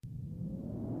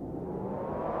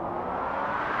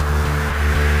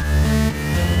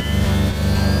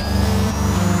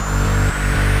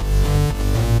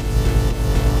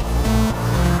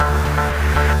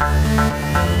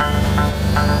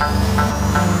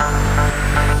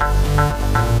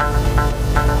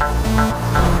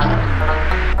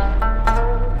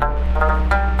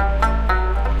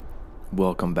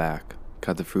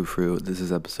Cut the Frou Frou. This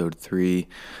is episode 3.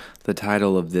 The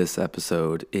title of this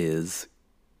episode is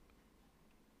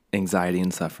Anxiety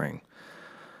and Suffering.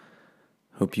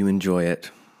 Hope you enjoy it.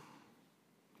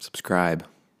 Subscribe,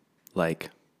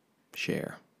 like,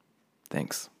 share.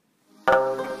 Thanks.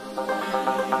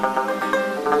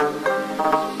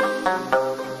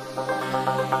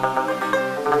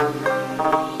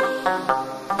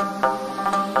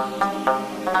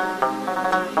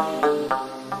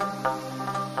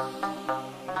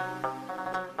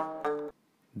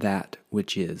 That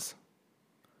which is.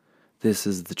 This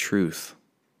is the truth,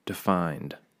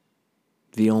 defined.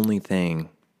 The only thing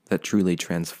that truly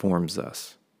transforms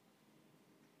us.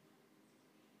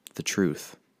 The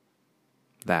truth.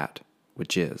 That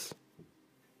which is.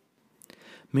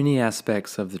 Many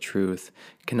aspects of the truth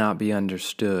cannot be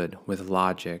understood with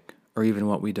logic or even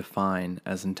what we define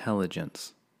as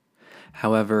intelligence.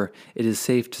 However, it is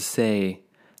safe to say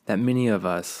that many of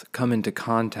us come into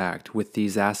contact with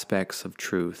these aspects of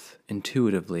truth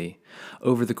intuitively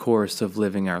over the course of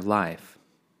living our life.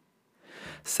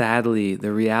 Sadly,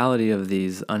 the reality of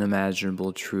these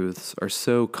unimaginable truths are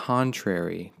so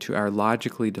contrary to our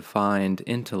logically defined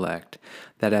intellect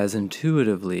that as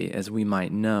intuitively as we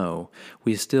might know,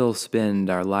 we still spend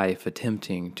our life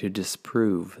attempting to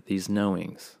disprove these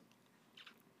knowings.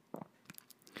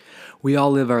 We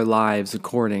all live our lives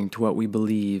according to what we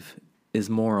believe is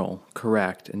moral,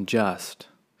 correct, and just.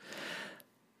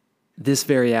 This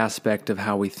very aspect of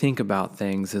how we think about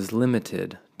things is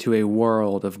limited to a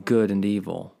world of good and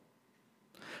evil.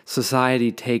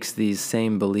 Society takes these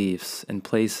same beliefs and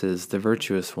places the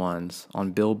virtuous ones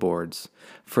on billboards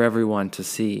for everyone to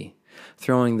see,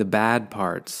 throwing the bad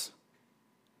parts,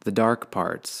 the dark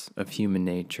parts of human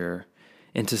nature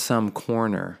into some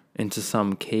corner, into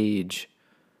some cage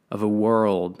of a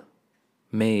world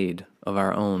made of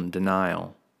our own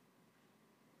denial.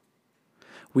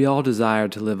 We all desire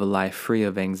to live a life free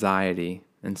of anxiety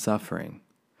and suffering.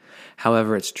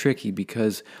 However, it's tricky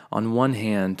because, on one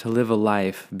hand, to live a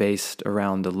life based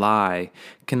around a lie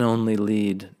can only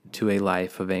lead to a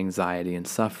life of anxiety and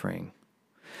suffering.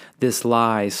 This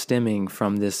lie stemming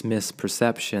from this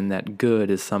misperception that good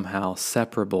is somehow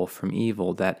separable from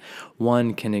evil, that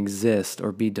one can exist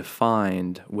or be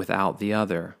defined without the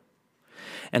other.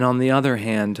 And on the other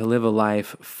hand, to live a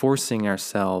life forcing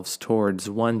ourselves towards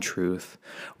one truth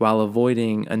while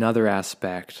avoiding another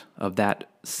aspect of that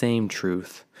same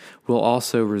truth will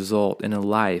also result in a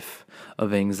life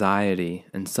of anxiety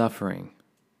and suffering.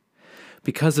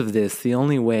 Because of this, the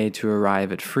only way to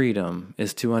arrive at freedom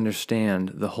is to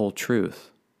understand the whole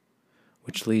truth,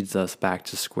 which leads us back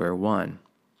to square one.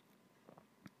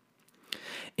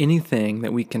 Anything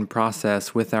that we can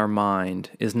process with our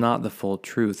mind is not the full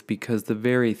truth, because the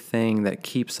very thing that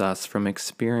keeps us from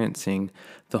experiencing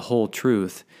the whole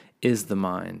truth is the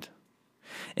mind.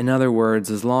 In other words,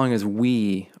 as long as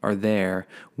we are there,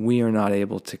 we are not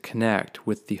able to connect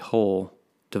with the whole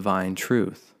divine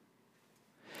truth.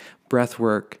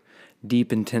 Breathwork,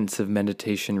 deep intensive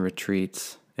meditation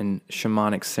retreats, and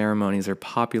shamanic ceremonies are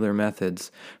popular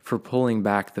methods for pulling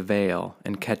back the veil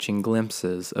and catching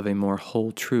glimpses of a more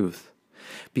whole truth,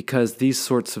 because these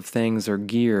sorts of things are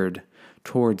geared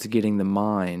towards getting the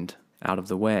mind out of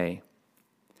the way.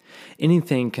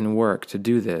 Anything can work to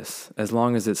do this as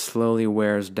long as it slowly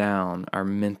wears down our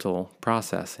mental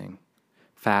processing.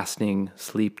 Fasting,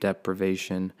 sleep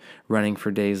deprivation, running for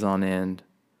days on end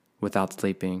without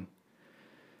sleeping,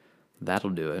 that'll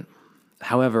do it.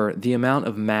 However, the amount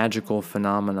of magical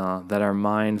phenomena that our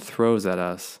mind throws at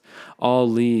us all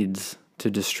leads to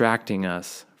distracting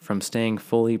us from staying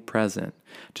fully present,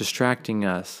 distracting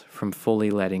us from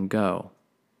fully letting go.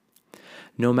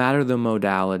 No matter the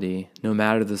modality, no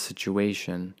matter the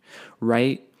situation,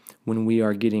 right when we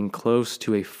are getting close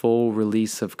to a full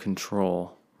release of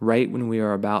control, right when we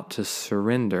are about to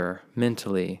surrender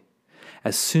mentally,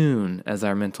 as soon as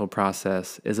our mental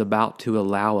process is about to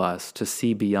allow us to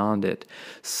see beyond it,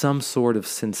 some sort of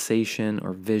sensation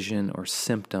or vision or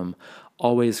symptom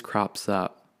always crops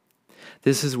up.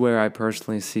 This is where I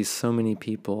personally see so many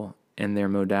people and their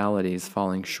modalities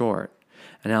falling short,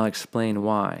 and I'll explain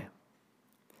why.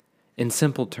 In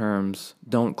simple terms,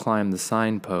 don't climb the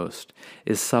signpost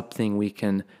is something we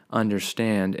can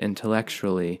understand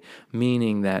intellectually,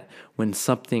 meaning that when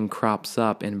something crops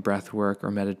up in breathwork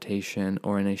or meditation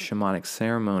or in a shamanic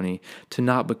ceremony, to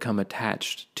not become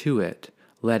attached to it,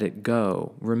 let it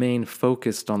go, remain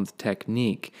focused on the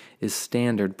technique is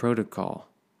standard protocol.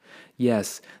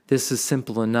 Yes, this is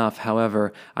simple enough.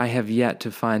 However, I have yet to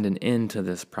find an end to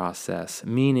this process,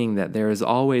 meaning that there is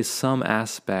always some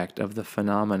aspect of the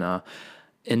phenomena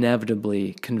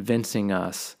inevitably convincing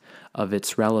us of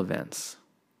its relevance.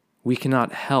 We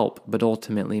cannot help but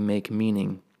ultimately make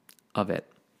meaning of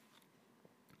it,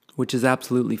 which is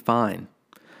absolutely fine.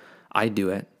 I do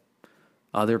it.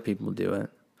 Other people do it.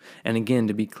 And again,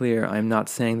 to be clear, I'm not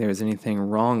saying there is anything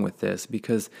wrong with this,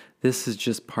 because this is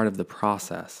just part of the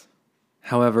process.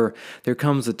 However, there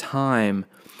comes a time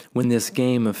when this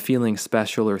game of feeling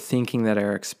special or thinking that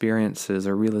our experiences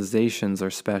or realizations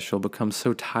are special becomes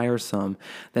so tiresome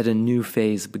that a new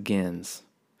phase begins.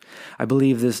 I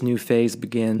believe this new phase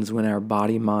begins when our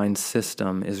body-mind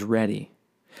system is ready.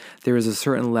 There is a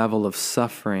certain level of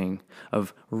suffering,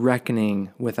 of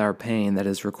reckoning with our pain that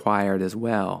is required as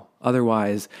well.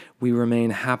 Otherwise, we remain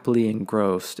happily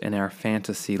engrossed in our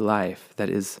fantasy life that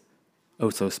is oh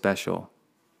so special.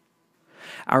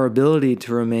 Our ability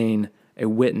to remain a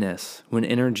witness when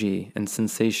energy and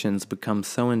sensations become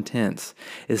so intense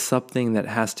is something that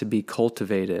has to be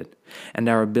cultivated, and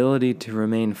our ability to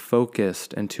remain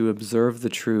focused and to observe the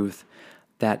truth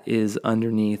that is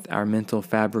underneath our mental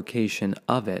fabrication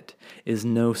of it is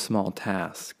no small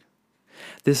task.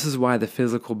 This is why the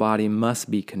physical body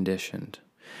must be conditioned.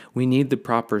 We need the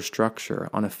proper structure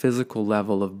on a physical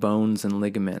level of bones and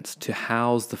ligaments to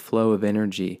house the flow of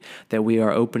energy that we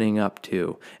are opening up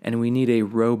to, and we need a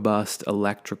robust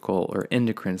electrical or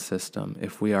endocrine system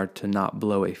if we are to not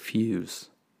blow a fuse.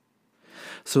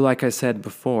 So like I said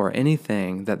before,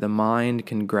 anything that the mind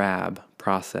can grab,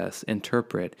 process,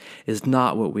 interpret is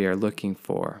not what we are looking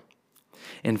for.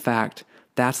 In fact,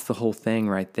 that's the whole thing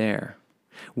right there.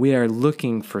 We are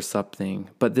looking for something,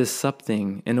 but this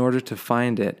something, in order to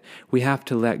find it, we have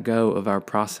to let go of our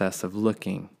process of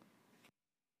looking.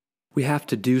 We have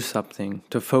to do something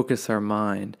to focus our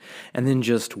mind and then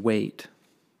just wait.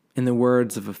 In the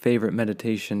words of a favorite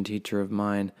meditation teacher of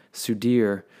mine,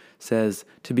 Sudhir, says,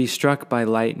 "To be struck by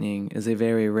lightning is a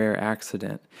very rare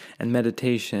accident, and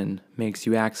meditation makes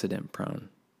you accident prone."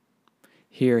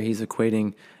 Here he's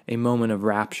equating a moment of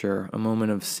rapture, a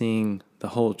moment of seeing the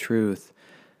whole truth,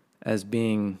 as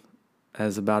being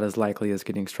as about as likely as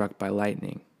getting struck by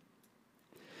lightning.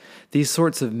 These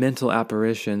sorts of mental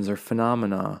apparitions or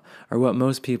phenomena are what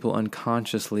most people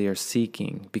unconsciously are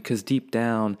seeking, because deep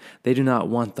down they do not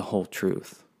want the whole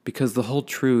truth, because the whole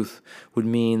truth would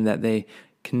mean that they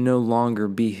can no longer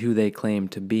be who they claim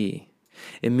to be.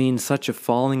 It means such a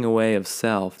falling away of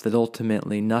self that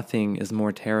ultimately nothing is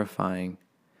more terrifying,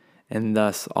 and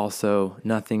thus also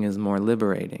nothing is more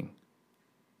liberating.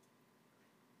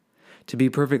 To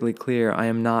be perfectly clear, I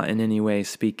am not in any way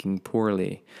speaking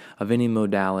poorly of any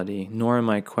modality, nor am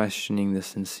I questioning the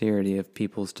sincerity of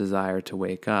people's desire to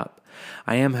wake up.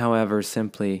 I am, however,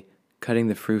 simply cutting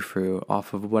the frou-frou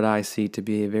off of what I see to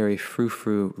be a very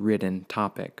frou-frou-ridden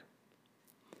topic.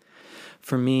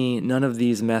 For me, none of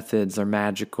these methods are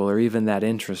magical or even that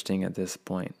interesting at this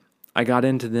point. I got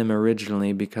into them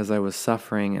originally because I was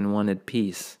suffering and wanted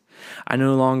peace. I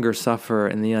no longer suffer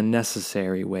in the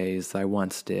unnecessary ways I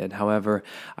once did. However,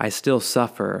 I still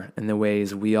suffer in the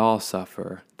ways we all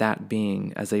suffer, that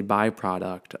being as a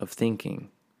byproduct of thinking.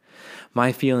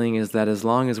 My feeling is that as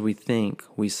long as we think,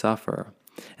 we suffer.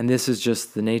 And this is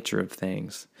just the nature of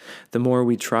things. The more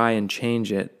we try and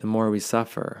change it, the more we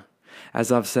suffer.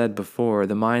 As I've said before,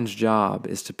 the mind's job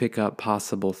is to pick up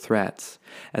possible threats,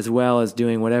 as well as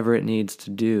doing whatever it needs to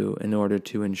do in order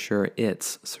to ensure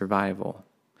its survival.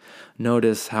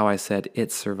 Notice how I said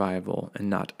its survival and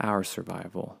not our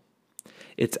survival.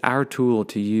 It's our tool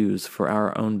to use for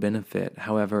our own benefit,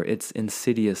 however, it's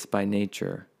insidious by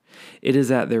nature. It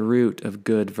is at the root of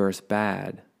good versus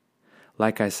bad.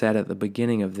 Like I said at the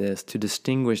beginning of this, to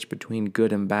distinguish between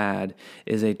good and bad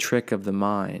is a trick of the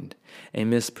mind, a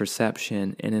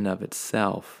misperception in and of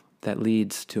itself that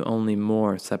leads to only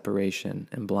more separation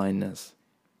and blindness.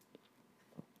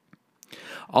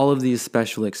 All of these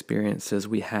special experiences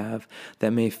we have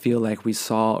that may feel like we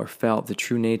saw or felt the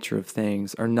true nature of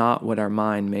things are not what our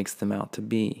mind makes them out to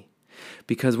be.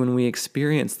 Because when we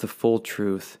experience the full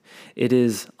truth, it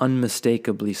is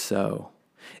unmistakably so.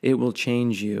 It will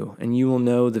change you, and you will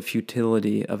know the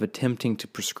futility of attempting to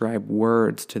prescribe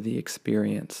words to the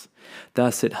experience.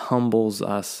 Thus it humbles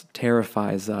us,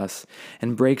 terrifies us,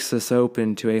 and breaks us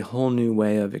open to a whole new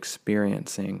way of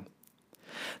experiencing.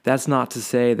 That's not to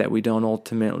say that we don't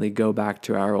ultimately go back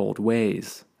to our old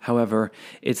ways. However,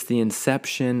 it's the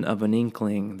inception of an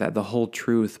inkling that the whole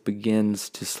truth begins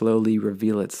to slowly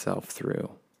reveal itself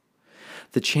through.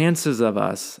 The chances of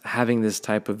us having this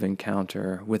type of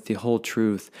encounter with the whole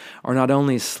truth are not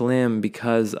only slim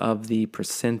because of the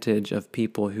percentage of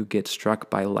people who get struck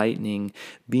by lightning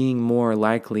being more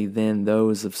likely than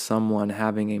those of someone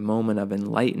having a moment of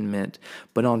enlightenment,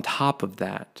 but on top of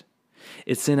that,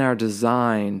 It's in our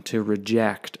design to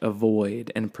reject,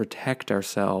 avoid, and protect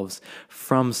ourselves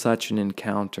from such an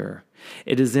encounter.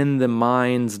 It is in the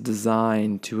mind's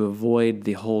design to avoid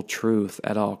the whole truth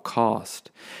at all cost,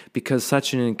 because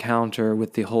such an encounter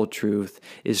with the whole truth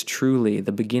is truly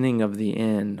the beginning of the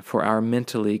end for our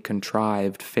mentally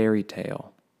contrived fairy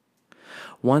tale.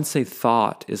 Once a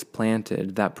thought is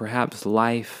planted that perhaps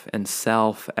life and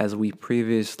self as we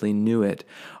previously knew it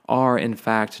are in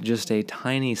fact just a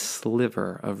tiny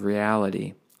sliver of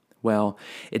reality, well,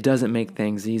 it doesn't make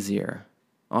things easier.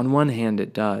 On one hand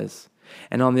it does,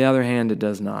 and on the other hand it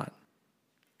does not.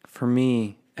 For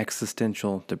me,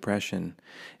 existential depression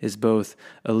is both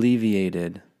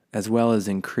alleviated as well as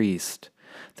increased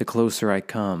the closer I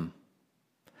come.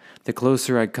 The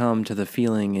closer I come to the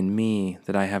feeling in me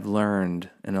that I have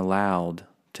learned and allowed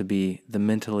to be the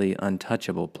mentally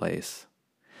untouchable place,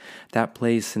 that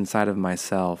place inside of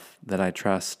myself that I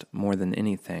trust more than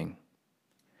anything.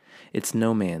 It's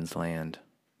no man's land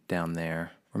down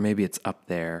there, or maybe it's up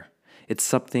there. It's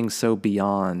something so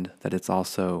beyond that it's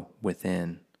also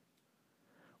within.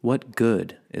 What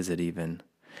good is it even,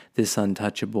 this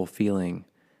untouchable feeling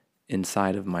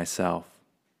inside of myself?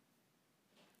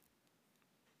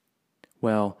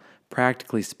 Well,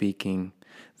 practically speaking,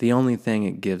 the only thing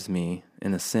it gives me,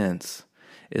 in a sense,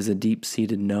 is a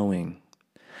deep-seated knowing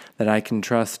that I can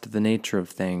trust the nature of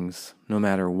things no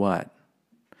matter what,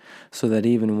 so that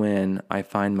even when I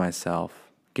find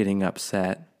myself getting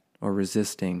upset or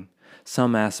resisting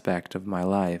some aspect of my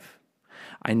life,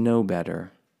 I know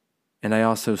better, and I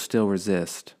also still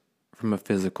resist from a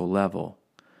physical level.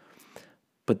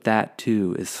 But that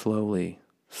too is slowly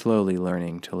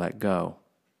learning to let go.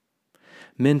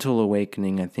 Mental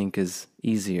awakening, I think, is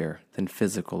easier than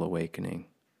physical awakening.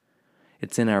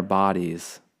 It's in our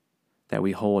bodies that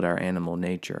we hold our animal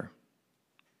nature.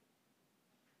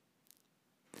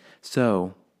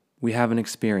 So, we have an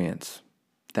experience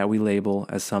that we label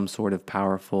as some sort of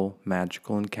powerful,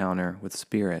 magical encounter with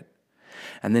spirit,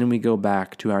 and then we go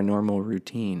back to our normal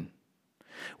routine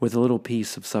with a little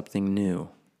piece of something new,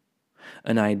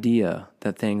 an idea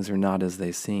that things are not as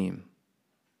they seem.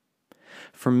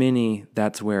 For many,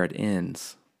 that's where it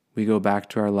ends. We go back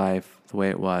to our life the way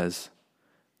it was,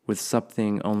 with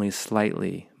something only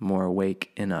slightly more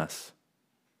awake in us.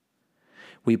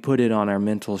 We put it on our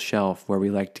mental shelf where we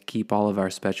like to keep all of our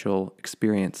special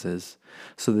experiences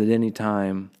so that any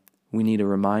time we need a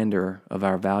reminder of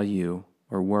our value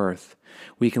or worth,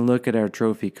 we can look at our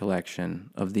trophy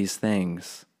collection of these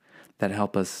things that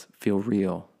help us feel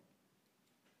real.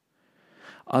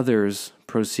 Others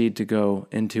proceed to go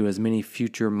into as many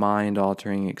future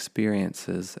mind-altering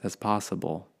experiences as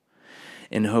possible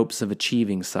in hopes of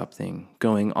achieving something,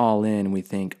 going all in. We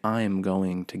think, I am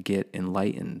going to get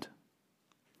enlightened.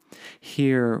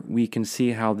 Here we can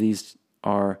see how these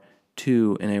are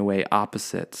two, in a way,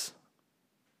 opposites.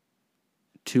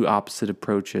 Two opposite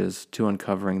approaches to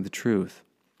uncovering the truth.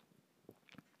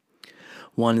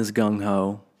 One is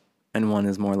gung-ho, and one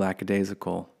is more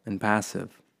lackadaisical and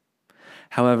passive.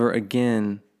 However,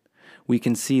 again, we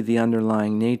can see the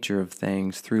underlying nature of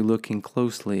things through looking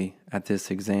closely at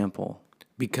this example.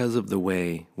 Because of the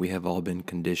way we have all been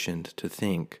conditioned to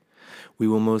think, we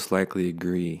will most likely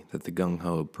agree that the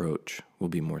gung-ho approach will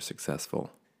be more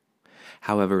successful.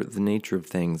 However, the nature of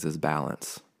things is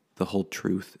balance. The whole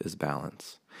truth is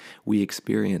balance. We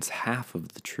experience half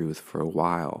of the truth for a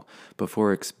while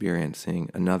before experiencing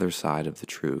another side of the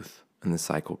truth, and the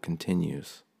cycle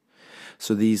continues.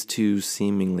 So these two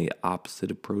seemingly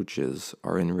opposite approaches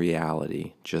are in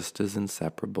reality just as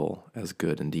inseparable as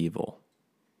good and evil.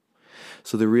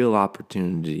 So the real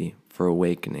opportunity for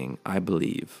awakening, I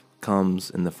believe, comes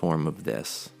in the form of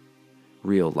this: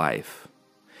 real life,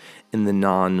 in the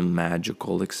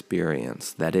non-magical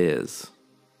experience that is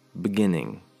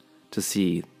beginning to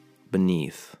see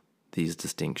beneath these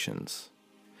distinctions,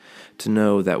 to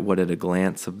know that what at a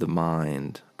glance of the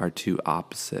mind are two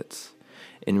opposites,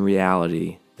 in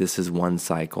reality, this is one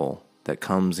cycle that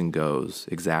comes and goes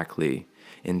exactly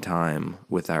in time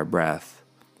with our breath,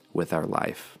 with our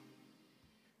life.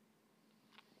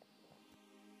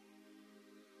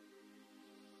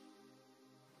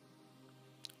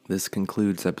 This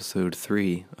concludes episode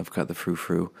 3 of Cut the Frou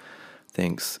Frou.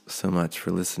 Thanks so much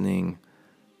for listening.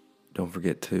 Don't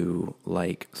forget to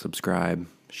like, subscribe,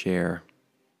 share,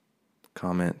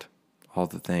 comment, all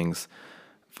the things.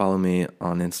 Follow me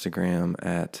on Instagram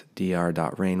at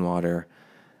dr.rainwater.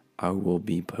 I will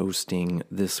be posting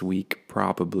this week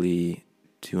probably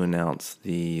to announce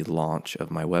the launch of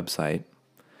my website,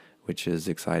 which is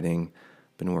exciting.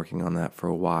 Been working on that for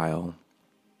a while.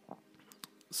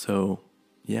 So,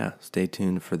 yeah, stay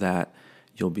tuned for that.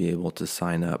 you'll be able to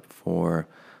sign up for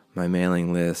my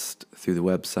mailing list through the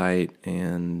website,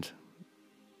 and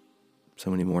so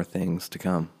many more things to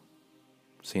come.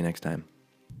 See you next time.